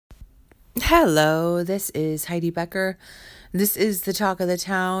Hello, this is Heidi Becker. This is the talk of the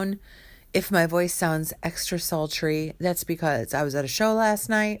town. If my voice sounds extra sultry, that's because I was at a show last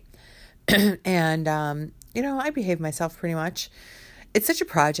night and, I behaved myself pretty much. It's such a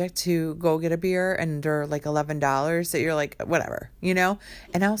project to go get a beer and they're like $11 that you're like, whatever,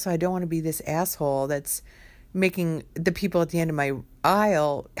 And also, I don't want to be this asshole that's making the people at the end of my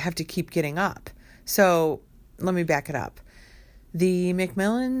aisle have to keep getting up. So let me back it up. The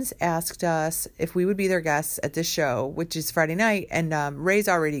McMillans asked us if we would be their guests at this show, which is Friday night, and Ray's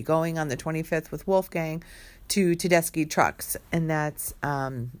already going on the 25th with Wolfgang to Tedeschi Trucks, and that's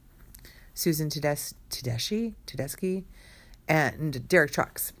Susan Tedeschi, and Derek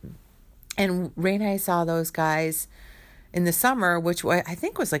Trucks. And Ray and I saw those guys in the summer, which I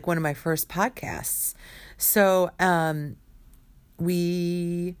think was like one of my first podcasts. So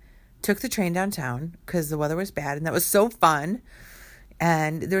we took the train downtown because the weather was bad, and that was so fun.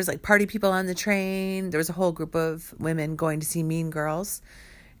 And there was like party people on the train. There was a whole group of women going to see Mean Girls.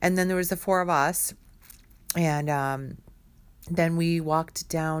 And then there was the four of us. And then we walked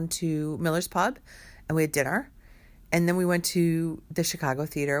down to Miller's Pub and we had dinner. And then we went to the Chicago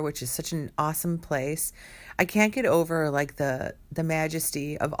Theater, which is such an awesome place. I can't get over like the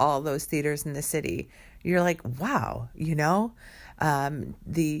majesty of all those theaters in the city. You're like, wow,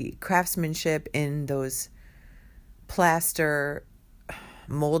 the craftsmanship in those plaster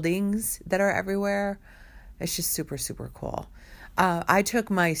moldings that are everywhere. It's just super, super cool. I took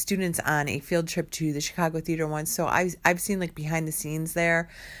my students on a field trip to the Chicago Theater once, so I've seen like behind the scenes there,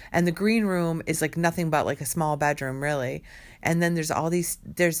 and the green room is like nothing but like a small bedroom, really. And then there's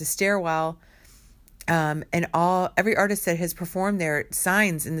a stairwell, and every artist that has performed there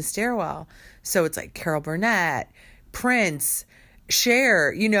signs in the stairwell. So it's like Carol Burnett, Prince,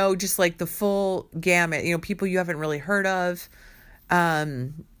 Cher, just like the full gamut, people you haven't really heard of.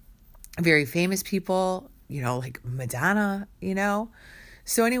 Very famous people, like Madonna,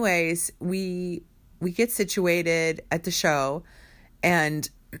 So anyways, we get situated at the show, and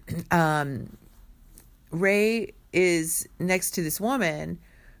Ray is next to this woman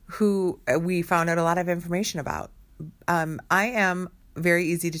who we found out a lot of information about. I am very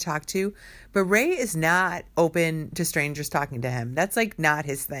easy to talk to, but Ray is not open to strangers talking to him. That's like not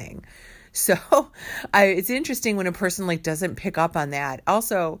his thing. So it's interesting when a person like doesn't pick up on that.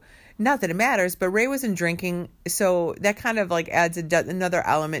 Also, not that it matters, but Ray wasn't drinking. So that kind of like adds another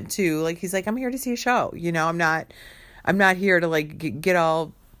element too. Like he's like, I'm here to see a show. I'm not here to like get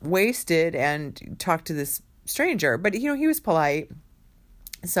all wasted and talk to this stranger. But, he was polite.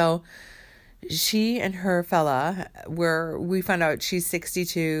 So she and her fella we found out she's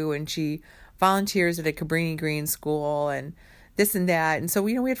 62 and she volunteers at a Cabrini Green school and this and that. And so,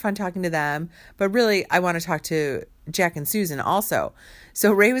 we had fun talking to them, but really I want to talk to Jack and Susan also.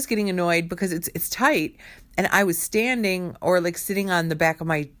 So Ray was getting annoyed because it's tight and I was standing or like sitting on the back of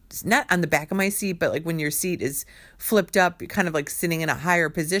not on the back of my seat, but like when your seat is flipped up, you're kind of like sitting in a higher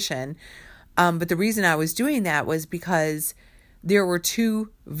position. But the reason I was doing that was because there were two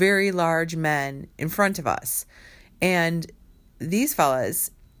very large men in front of us. And these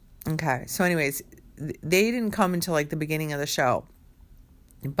fellas, okay, so anyways, they didn't come until like the beginning of the show,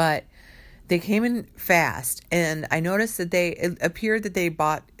 but they came in fast, and I noticed that it appeared that they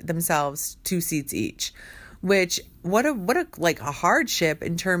bought themselves 2 seats each, which what a like a hardship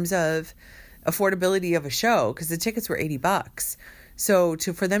in terms of affordability of a show, because the tickets were $80. So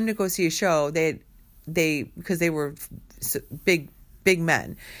for them to go see a show, they because they were big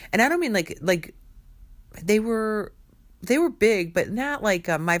men, and I don't mean like they were big, but not like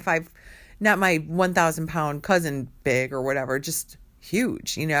not my 1,000 pound cousin big or whatever, just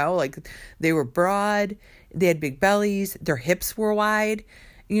huge, like they were broad, they had big bellies, their hips were wide,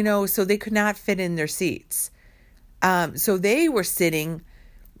 so they could not fit in their seats. So they were sitting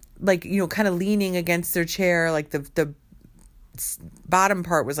like, kind of leaning against their chair, like the bottom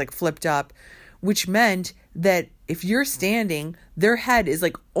part was like flipped up, which meant that if you're standing, their head is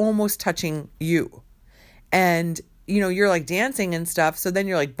like almost touching you. And you're like dancing and stuff. So then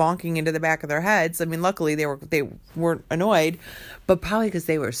you're like bonking into the back of their heads. I mean, luckily they weren't annoyed, but probably because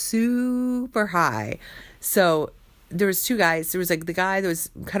they were super high. So there was 2 guys. There was like the guy that was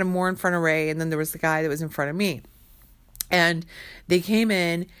kind of more in front of Ray, and then there was the guy that was in front of me. And they came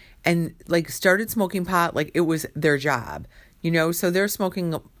in and like started smoking pot like it was their job, So they're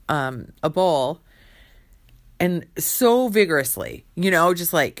smoking a bowl, and so vigorously,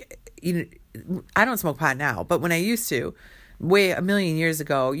 just like I don't smoke pot now, but when I used to, a million years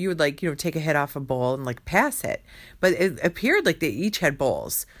ago, you would like, take a hit off a bowl and like pass it. But it appeared like they each had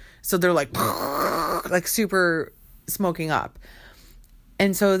bowls. So they're like super smoking up.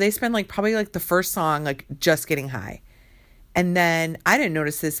 And so they spend like probably like the first song, like just getting high. And then I didn't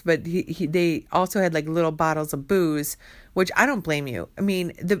notice this, but they also had like little bottles of booze, which I don't blame you. I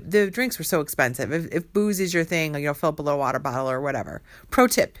mean, the drinks were so expensive. If booze is your thing, fill up a little water bottle or whatever. Pro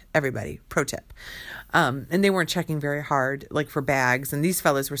tip, everybody, pro tip. And they weren't checking very hard, like for bags. And these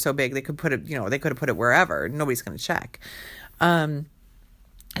fellas were so big, they could put it, they could have put it wherever. Nobody's going to check.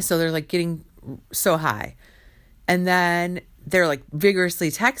 So they're like getting so high. And then they're like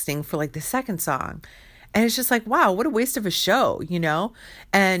vigorously texting for like the second song. And it's just like, wow, what a waste of a show,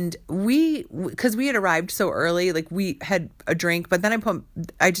 And because we had arrived so early, like we had a drink, but then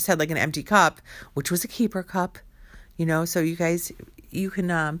I just had like an empty cup, which was a keeper cup, so you guys, you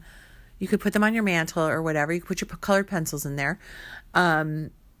could put them on your mantle or whatever. You could put your colored pencils in there.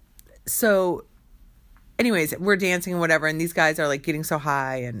 So anyways, we're dancing and whatever. And these guys are like getting so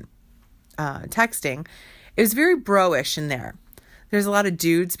high and texting. It was very bro-ish in there. There's a lot of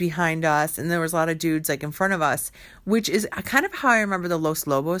dudes behind us, and there was a lot of dudes like in front of us, which is kind of how I remember the Los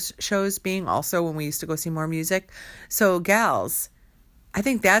Lobos shows being also when we used to go see more music. So gals, I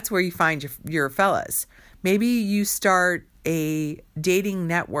think that's where you find your fellas. Maybe you start a dating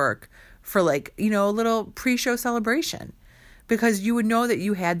network for like, a little pre-show celebration, because you would know that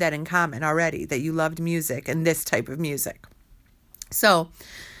you had that in common already, that you loved music and this type of music. So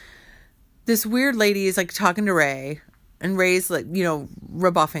this weird lady is like talking to Ray. And Ray's like,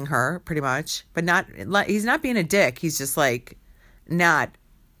 rebuffing her pretty much, but he's not being a dick. He's just like, not,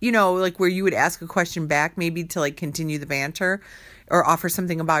 like where you would ask a question back, maybe to like continue the banter or offer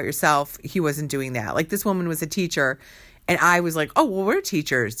something about yourself. He wasn't doing that. Like this woman was a teacher and I was like, oh, well, we're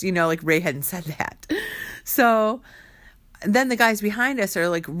teachers, like Ray hadn't said that. So then the guys behind us are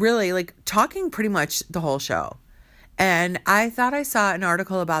like really like talking pretty much the whole show. And I thought I saw an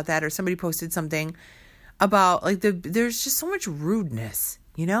article about that, or somebody posted something about like there's just so much rudeness,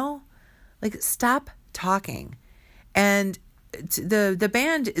 like stop talking. And the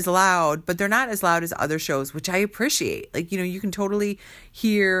band is loud, but they're not as loud as other shows, which I appreciate. Like, you can totally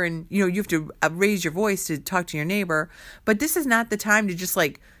hear, and, you have to raise your voice to talk to your neighbor, but this is not the time to just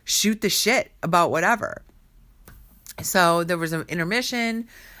like shoot the shit about whatever. So there was an intermission.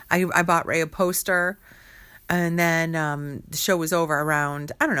 I bought Ray a poster, and then the show was over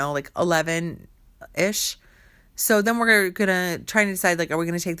around, I don't know, like 11-ish. So then we're gonna try to decide, like, are we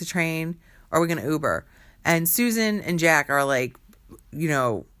gonna take the train or are we gonna Uber? And Susan and Jack are like,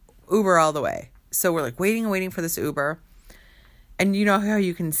 Uber all the way. So we're like waiting for this Uber. And you know how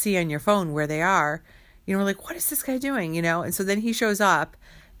you can see on your phone where they are. We're like, what is this guy doing? And so then he shows up,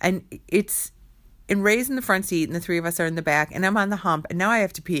 and Ray's in the front seat and the three of us are in the back, and I'm on the hump, and now I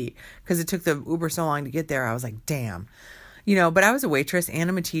have to pee because it took the Uber so long to get there. I was like, damn. But I was a waitress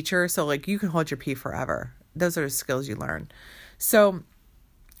and I'm a teacher, so like you can hold your pee forever. Those are skills you learn. So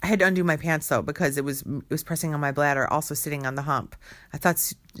I had to undo my pants though, because it was pressing on my bladder, also sitting on the hump. I thought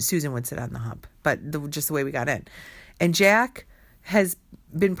Susan would sit on the hump, but just the way we got in. And Jack has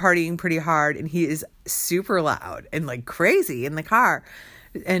been partying pretty hard, and he is super loud and like crazy in the car.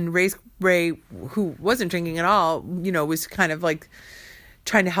 And Ray, who wasn't drinking at all, was kind of like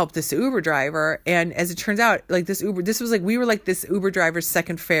trying to help this Uber driver. And as it turns out, like we were like this Uber driver's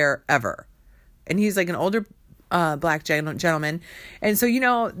second fare ever. And he's like an older black gentleman. And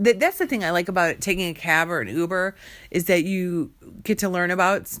so, that's the thing I like about taking a cab or an Uber, is that you get to learn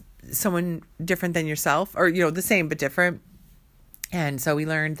about someone different than yourself, or, the same but different. And so we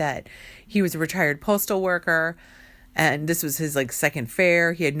learned that he was a retired postal worker, and this was his like second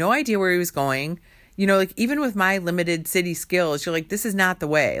fare. He had no idea where he was going. Like even with my limited city skills, you're like, this is not the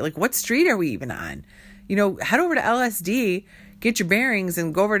way. Like, what street are we even on? Head over to LSD, get your bearings,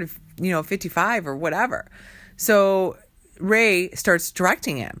 and go over to, 55 or whatever. So Ray starts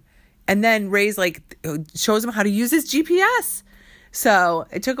directing him, and then Ray's like, shows him how to use his GPS. So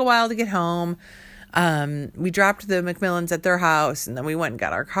it took a while to get home. We dropped the McMillans at their house, and then we went and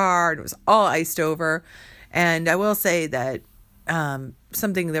got our car. It was all iced over. And I will say that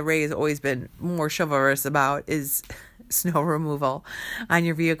something that Ray has always been more chivalrous about is snow removal on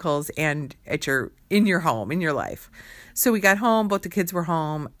your vehicles and in your home, in your life. So we got home, both the kids were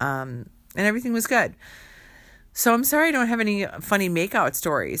home, and everything was good. So I'm sorry I don't have any funny makeout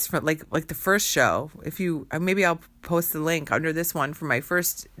stories for like the first show. Maybe I'll post the link under this one for my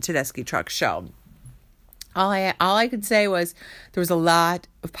first Tedeschi Trucks show. All I could say was there was a lot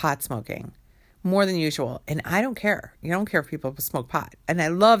of pot smoking, more than usual. And I don't care. You don't care if people smoke pot. And I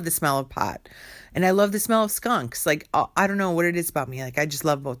love the smell of pot. And I love the smell of skunks. Like, I don't know what it is about me. Like, I just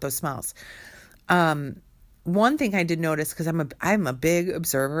love both those smells. One thing I did notice, because I'm a big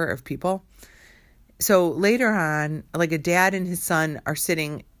observer of people. So later on, like a dad and his son are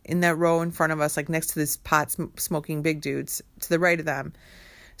sitting in that row in front of us, like next to this pot smoking big dudes to the right of them.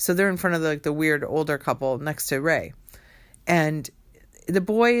 So they're in front of the weird older couple next to Ray. And the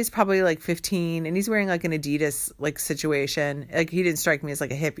boy is probably like 15 and he's wearing like an Adidas like situation. Like he didn't strike me as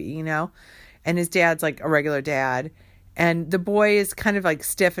like a hippie, you know? And his dad's like a regular dad. And the boy is kind of like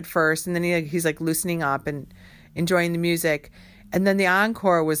stiff at first. And then he's like loosening up and enjoying the music. And then the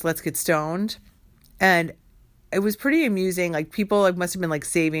encore was Let's Get Stoned. And it was pretty amusing. Like people like must have been like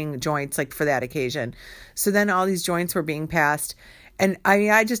saving joints like for that occasion. So then all these joints were being passed. And I mean,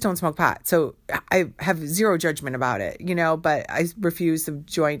 I just don't smoke pot. So I have zero judgment about it, you know, but I refuse the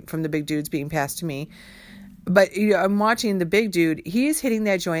joint from the big dudes being passed to me. But, you know, I'm watching the big dude. He's hitting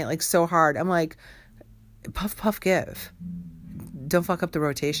that joint like so hard. I'm like, puff, puff, give. Don't fuck up the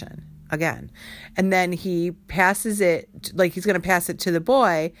rotation again. And then he passes it, like he's going to pass it to the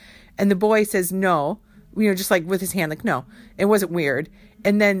boy. And the boy says no, you know, just like with his hand, like, no, it wasn't weird.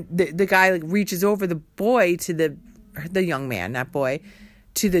 And then the guy like reaches over the boy to the young man, not boy,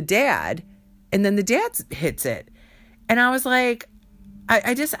 to the dad. And then the dad hits it. And I was like,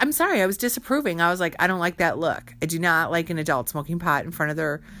 I'm sorry. I was disapproving. I was like, I don't like that look. I do not like an adult smoking pot in front of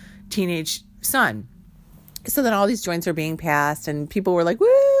their teenage son. So then all these joints are being passed and people were like,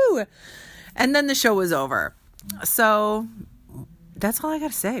 woo. And then the show was over. So that's all I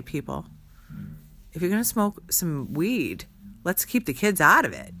got to say, people. If you're going to smoke some weed, let's keep the kids out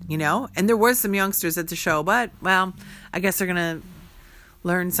of it, you know? And there was some youngsters at the show, but, well, I guess they're going to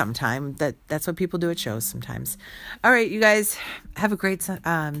learn sometime that that's what people do at shows sometimes. All right, you guys, have a great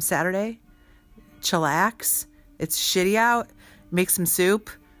Saturday. Chillax. It's shitty out. Make some soup.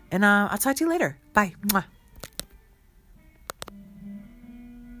 And I'll talk to you later. Bye. Mwah.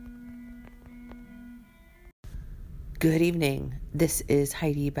 Good evening. This is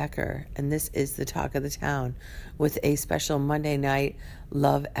Heidi Becker, and this is the Talk of the Town with a special Monday night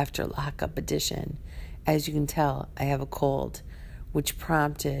Love After Lockup edition. As you can tell, I have a cold, which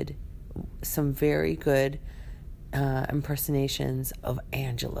prompted some very good impersonations of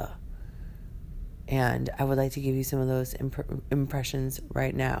Angela. And I would like to give you some of those impressions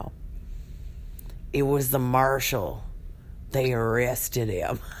right now. It was the marshal. They arrested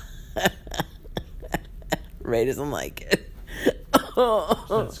him. Ray doesn't like it. It's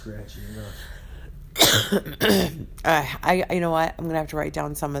not scratchy enough. You know what? I'm gonna have to write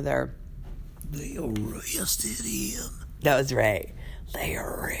down some of their. They arrested him. That was Ray. They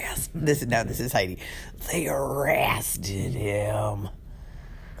arrested. This is Heidi. They arrested him.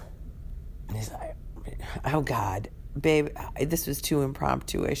 And he's like, oh God, babe, this was too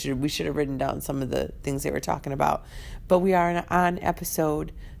impromptu. We should have written down some of the things they were talking about. But we are on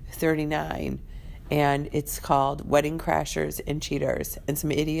episode 39. And it's called Wedding Crashers and Cheaters. And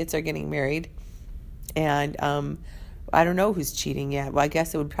some idiots are getting married. And I don't know who's cheating yet. Well, I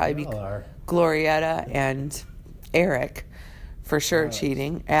guess it would probably be Glorietta and Eric for sure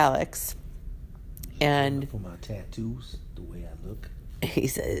cheating. Alex. And for my tattoos, the way I look. He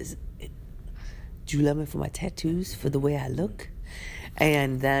says, do you love me for my tattoos, for the way I look?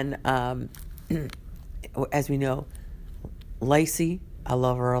 And then, as we know, Lacey, I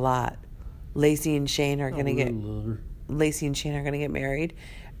love her a lot. Lacey and Shane are going to get married.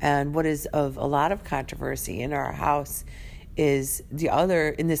 And what is of a lot of controversy in our house is the other,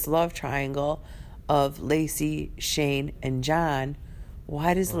 in this love triangle of Lacey, Shane, and John.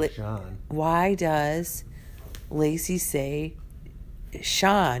 Why does Lacey say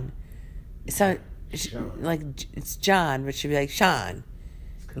Sean? It's not like it's John, but she'd be like Sean.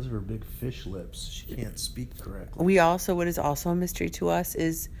 It's because of her big fish lips. She can't speak correctly. What is also a mystery to us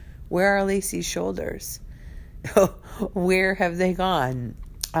is, where are Lacey's shoulders? Where have they gone?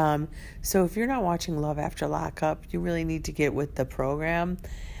 So if you're not watching Love After Lockup, you really need to get with the program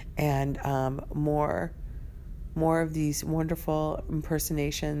and more of these wonderful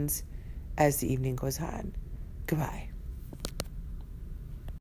impersonations as the evening goes on. Goodbye.